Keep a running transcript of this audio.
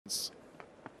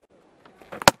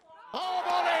Oh,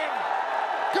 ball in!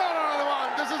 Got another one!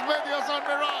 This is Mehdi Hasan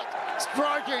Miraj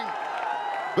striking.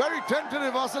 Very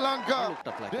tentative, Asalanka. Looked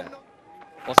up like that.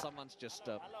 Or someone's just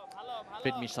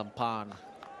fed me some pan.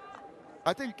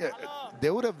 I think they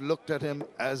would have looked at him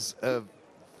as a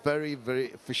very, very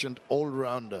efficient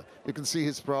all-rounder. You can see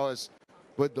his prowess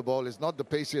with the ball. He's not the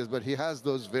paciest, but he has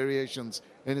those variations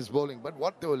in his bowling. But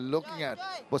what they were looking at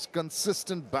was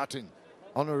consistent batting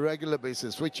on a regular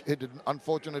basis, which it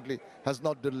unfortunately has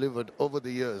not delivered over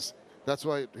the years. That's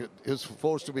why he was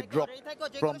forced to be dropped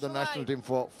from the national team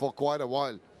for quite a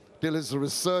while, till his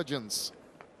resurgence.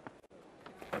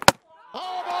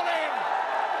 Oh, ball in!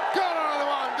 Got another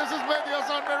one! This is Mehdi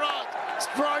Hasan Miraj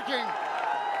striking.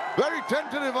 Very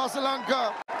tentative,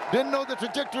 Asalanka. Didn't know the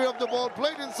trajectory of the ball,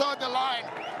 played inside the line,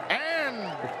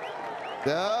 and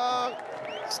the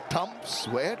stumps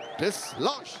were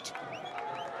dislodged.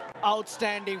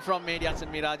 Outstanding from Mehdi Hasan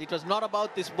Miraj. It was not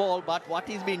about this ball, but what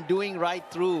he's been doing right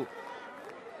through.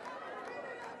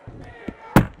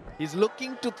 He's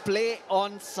looking to play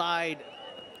onside.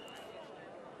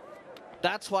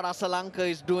 That's what Asalanka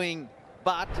is doing,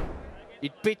 but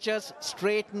it pitches,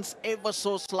 straightens ever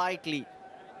so slightly.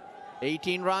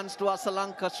 18 runs to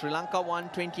Asalanka, Sri Lanka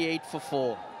 128 for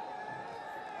 4.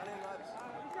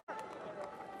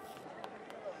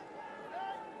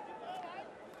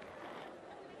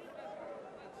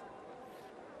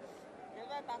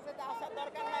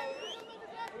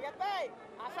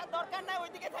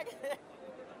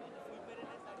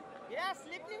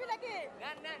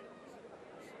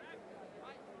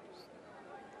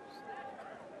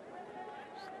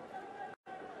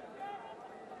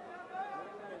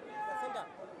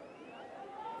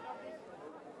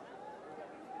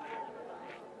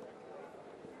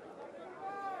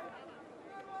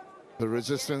 The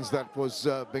resistance that was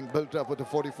being built up with the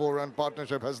 44-run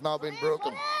partnership has now been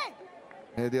broken.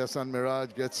 Mehdi Hasan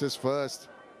Miraj gets his first.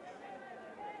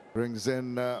 Brings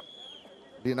in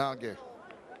Lianage.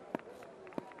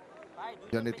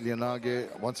 Janit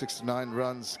Lianage, 169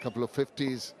 runs, couple of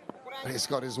 50s. He's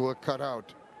got his work cut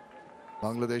out.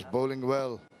 Bangladesh bowling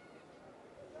well.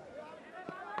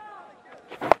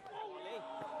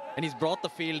 And he's brought the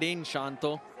field in,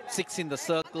 Shanto. 6 in the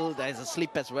circle, there's a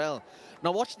slip as well.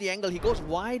 Now watch the angle, he goes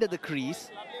wide at the crease.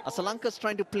 Asalanka's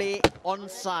trying to play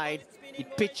onside.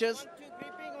 It pitches.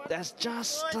 There's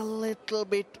just a little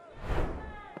bit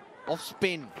of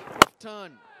spin, of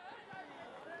turn.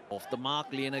 Off the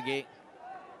mark, Lianage.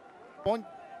 Point.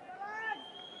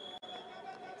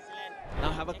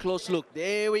 Now have a close look.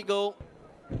 There we go.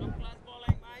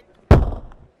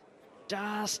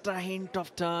 Just a hint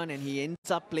of turn and he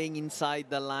ends up playing inside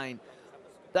the line.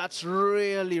 That's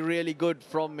really, really good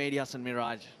from Mehdi Hasan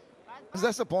Miraj.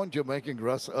 That's the point you're making,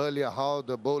 Russ, earlier, how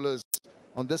the bowlers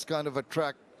on this kind of a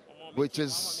track, which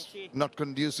is not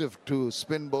conducive to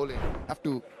spin bowling, have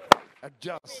to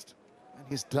adjust. And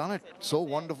he's done it so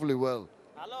wonderfully well.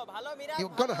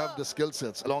 You've got to have the skill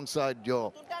sets alongside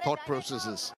your thought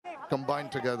processes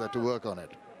combined together to work on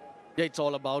it. Yeah, it's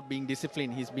all about being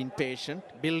disciplined. He's been patient,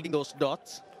 building those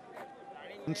dots,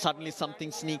 and suddenly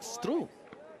something sneaks through.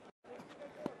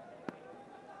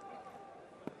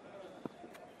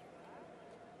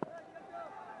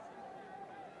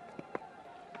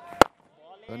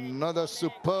 Another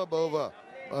superb over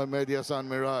by Mehdi Hasan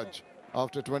Miraj.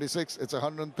 After 26, it's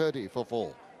 130 for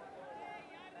 4.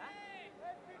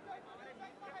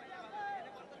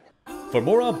 For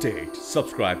more updates,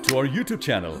 subscribe to our YouTube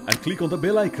channel and click on the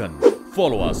bell icon.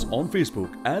 Follow us on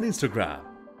Facebook and Instagram.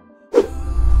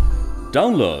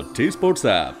 Download Tsports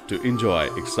app to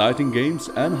enjoy exciting games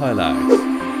and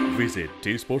highlights. Visit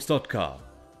tsports.com.